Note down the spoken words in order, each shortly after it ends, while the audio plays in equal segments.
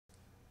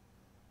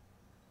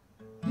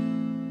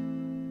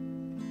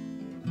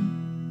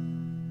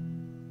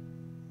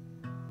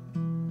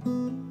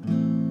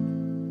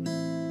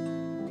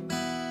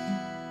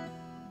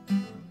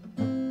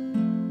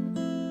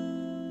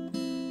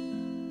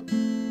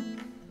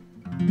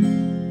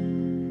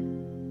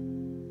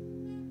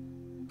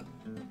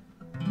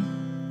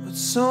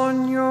what's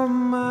on your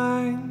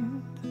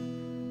mind?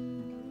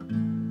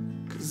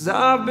 'Cause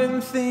I've been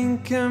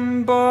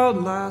thinking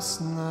about last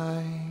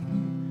night.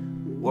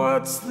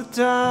 What's the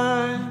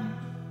time?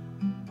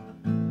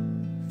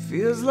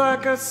 Feels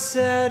like I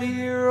sat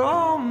here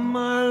all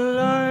my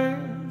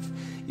life.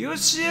 Your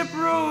ship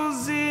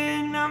rolls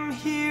in, I'm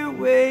here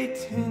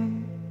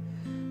waiting.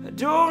 I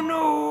don't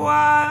know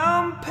why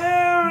I'm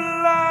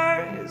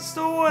paralyzed,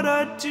 or what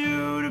I'd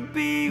do to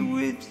be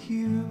with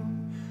you,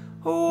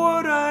 or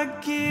what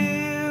I'd give.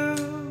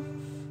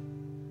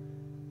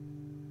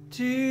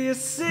 Do you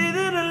say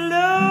that I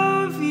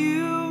love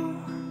you,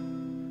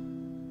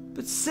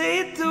 but say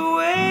it the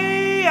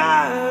way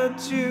I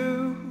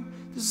do?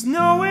 There's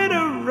nowhere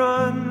to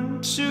run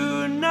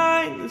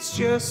tonight, it's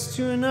just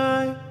you and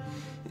I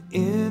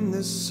in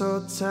this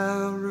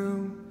hotel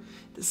room.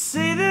 To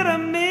say that I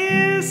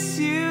miss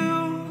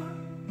you,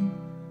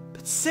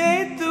 but say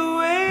it the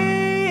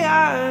way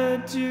I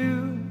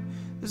do.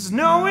 There's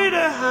nowhere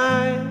to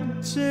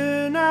hide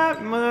tonight,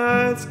 my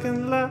eyes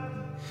can lie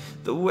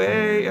the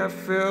way I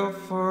feel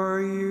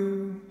for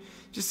you.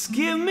 Just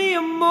give me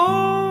a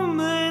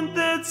moment,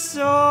 that's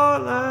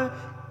all I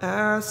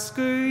ask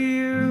of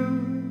you.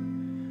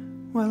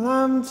 While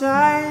I'm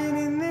dying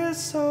in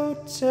this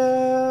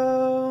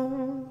hotel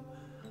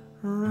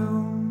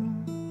room.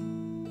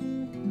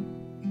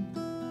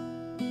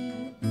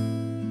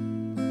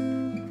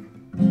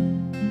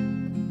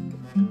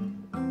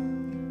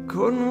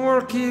 Couldn't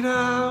work it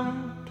out.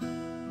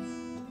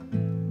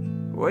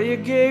 Well, you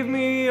gave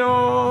me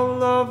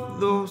all of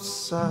those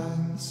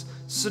signs,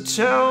 so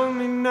tell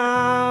me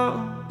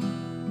now,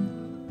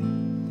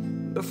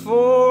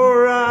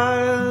 before I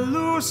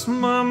lose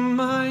my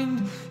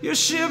mind. Your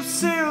ship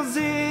sails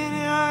in,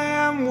 I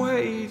am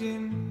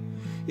waiting.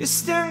 You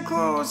stand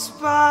close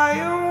by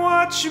and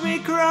watch me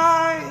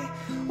cry.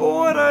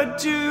 What I'd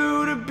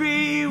do to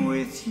be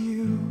with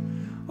you,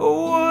 or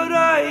what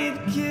I'd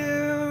give.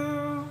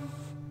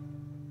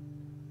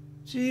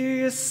 Do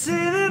you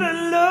say that I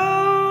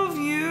love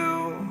you,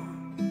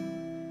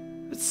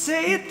 but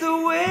say it the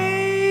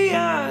way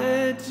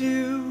I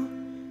do?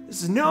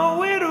 There's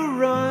nowhere to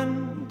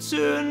run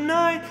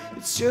tonight,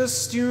 it's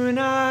just you and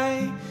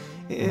I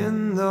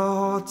in the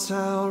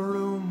hotel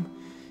room.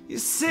 You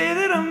say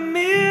that I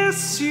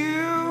miss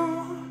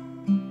you,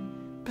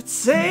 but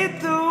say it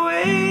the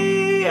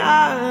way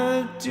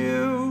I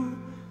do.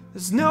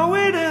 There's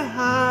nowhere to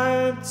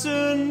hide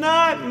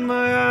tonight,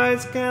 my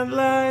eyes can't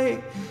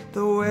lie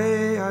the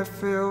way I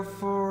feel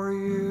for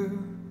you.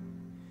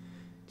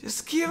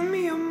 Just give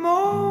me a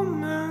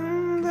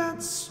moment,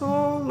 that's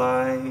all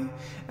I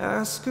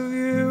ask of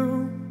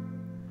you.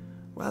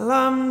 While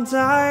I'm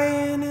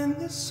dying in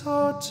this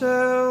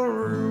hotel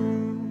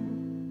room.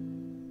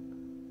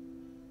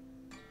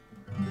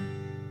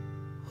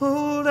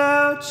 Hold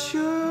out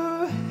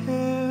your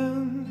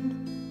hand,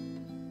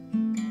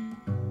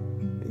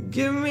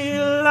 give me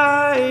a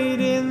light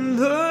in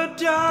the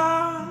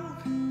dark.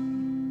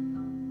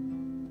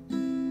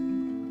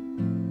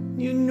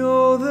 You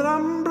know that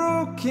I'm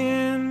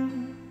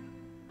broken,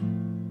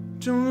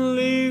 don't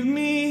leave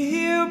me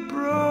here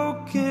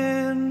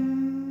broken.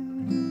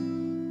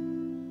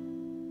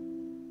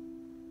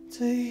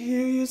 To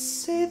hear you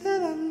say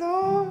that I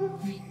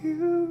love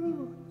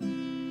you,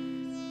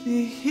 do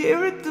you hear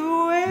it the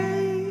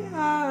way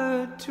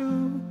I do?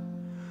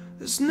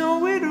 There's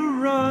nowhere to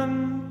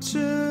run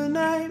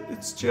tonight,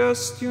 it's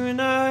just you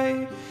and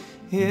I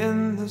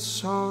in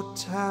this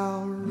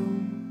hotel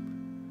room.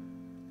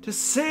 To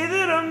say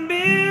that I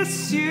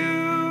miss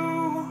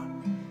you,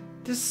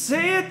 to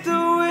say it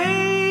the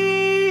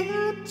way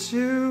I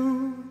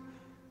do.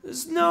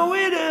 There's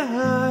nowhere to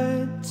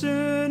hide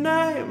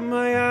tonight,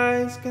 my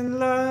eyes can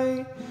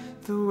lie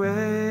the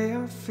way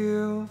I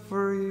feel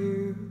for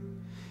you.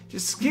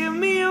 Just give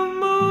me a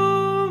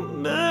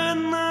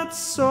moment,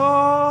 that's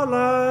all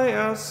I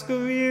ask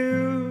of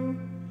you.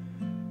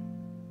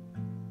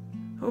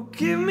 Oh,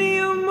 give me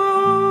a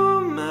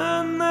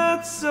moment,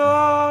 that's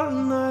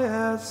all I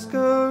ask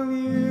of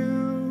you.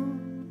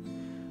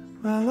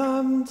 While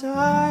I'm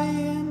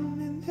dying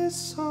in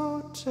this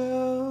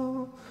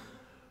hotel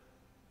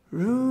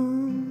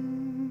room.